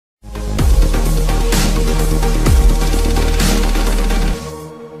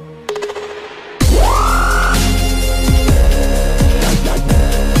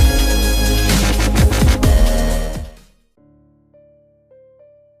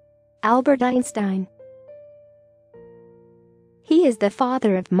Albert Einstein. He is the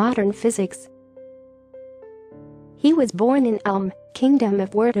father of modern physics. He was born in Ulm, Kingdom of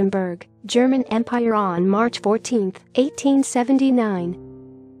Württemberg, German Empire on March 14, 1879.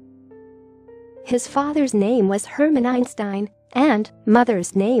 His father's name was Hermann Einstein, and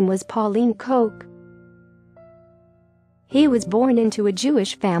mother's name was Pauline Koch. He was born into a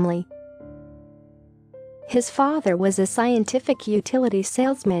Jewish family. His father was a scientific utility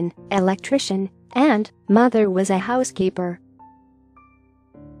salesman, electrician, and mother was a housekeeper.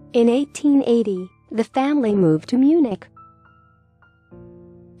 In 1880, the family moved to Munich.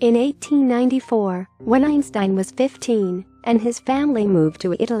 In 1894, when Einstein was 15, and his family moved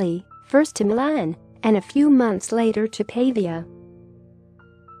to Italy, first to Milan, and a few months later to Pavia.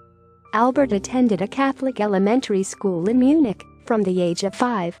 Albert attended a Catholic elementary school in Munich from the age of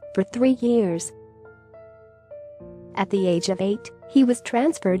 5 for 3 years. At the age of 8, he was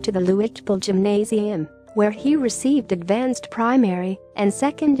transferred to the Luitpold Gymnasium, where he received advanced primary and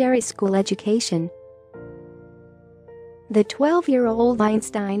secondary school education. The 12-year-old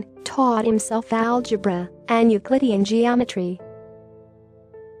Einstein taught himself algebra and Euclidean geometry.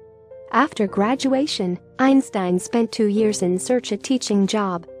 After graduation, Einstein spent 2 years in search of a teaching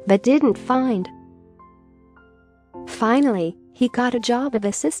job, but didn't find. Finally, he got a job of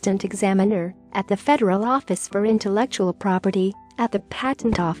assistant examiner at the Federal Office for Intellectual Property at the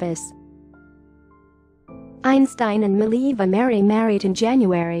Patent Office. Einstein and Mileva Mary married in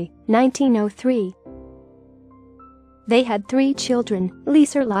January 1903. They had 3 children: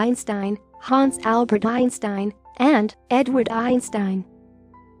 Lieserl Einstein, Hans Albert Einstein, and Edward Einstein.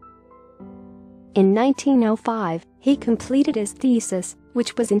 In 1905, he completed his thesis,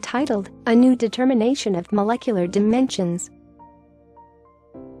 which was entitled A New Determination of Molecular Dimensions.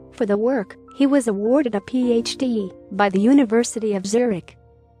 For the work, he was awarded a PhD by the University of Zurich.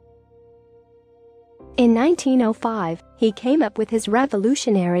 In 1905, he came up with his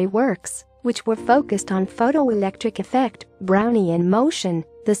revolutionary works, which were focused on photoelectric effect, Brownian motion,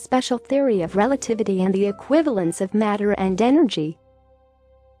 the special theory of relativity, and the equivalence of matter and energy.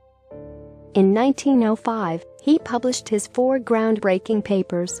 In 1905, he published his 4 groundbreaking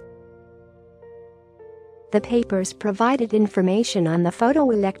papers. The papers provided information on the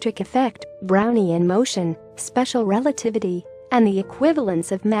photoelectric effect, Brownian motion, special relativity, and the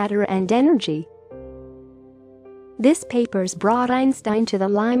equivalence of matter and energy. These papers brought Einstein to the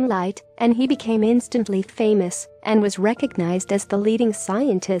limelight, and he became instantly famous and was recognized as the leading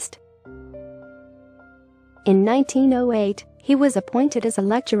scientist. In 1908, he was appointed as a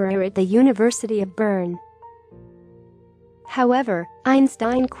lecturer at the University of Bern. However,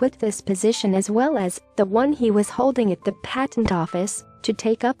 Einstein quit this position as well as the one he was holding at the Patent Office to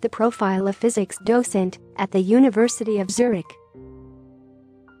take up the profile of physics docent at the University of Zurich.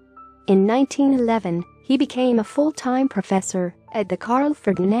 In 1911, he became a full-time professor at the Karl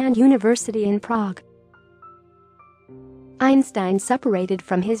Ferdinand University in Prague. Einstein separated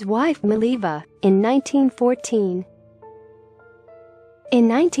from his wife Mileva in 1914. In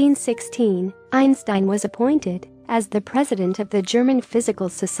 1916, Einstein was appointed as the president of the German Physical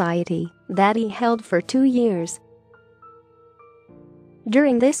Society that he held for 2 years.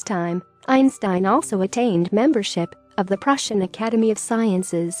 During this time, Einstein also attained membership of the Prussian Academy of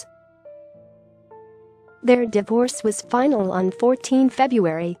Sciences. Their divorce was final on 14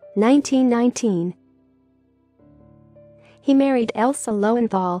 February 1919. He married Elsa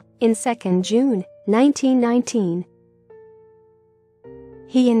Lowenthal in 2 June 1919.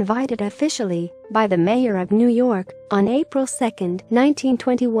 He invited officially by the mayor of New York on April 2,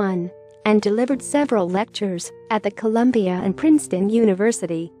 1921, and delivered several lectures at the Columbia and Princeton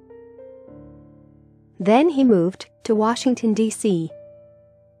University. Then he moved to Washington, D.C.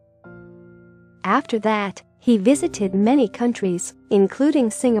 After that, he visited many countries,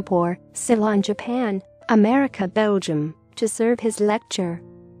 including Singapore, Ceylon, Japan, America, Belgium, to serve his lecture.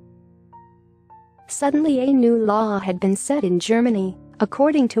 Suddenly a new law had been set in Germany,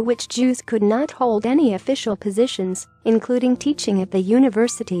 according to which Jews could not hold any official positions, including teaching at the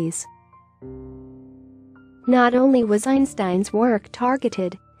universities. Not only was Einstein's work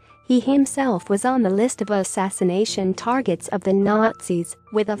targeted, he himself was on the list of assassination targets of the Nazis,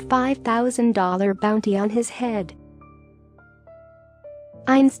 with a $5,000 bounty on his head.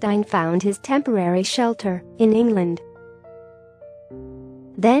 Einstein found his temporary shelter in England.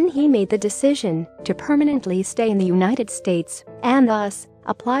 Then he made the decision to permanently stay in the United States and thus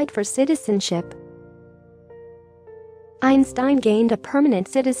applied for citizenship. Einstein gained a permanent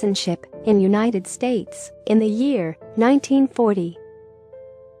citizenship in United States in the year 1940.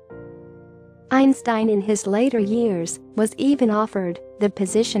 Einstein in his later years was even offered the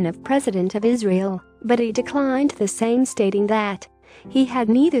position of president of Israel, but he declined the same, stating that he had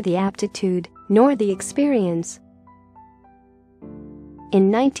neither the aptitude nor the experience.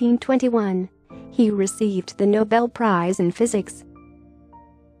 In 1921, he received the Nobel Prize in Physics.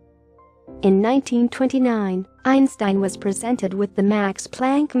 In 1929, Einstein was presented with the Max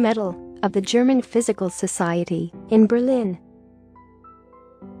Planck Medal of the German Physical Society in Berlin.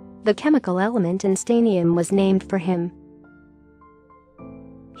 The chemical element instantanium was named for him.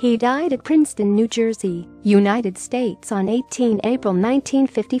 He died at Princeton, New Jersey, United States on 18 April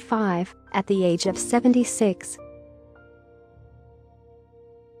 1955 at the age of 76.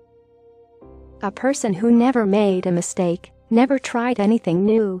 A person who never made a mistake, never tried anything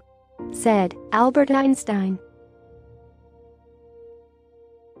new, said Albert Einstein.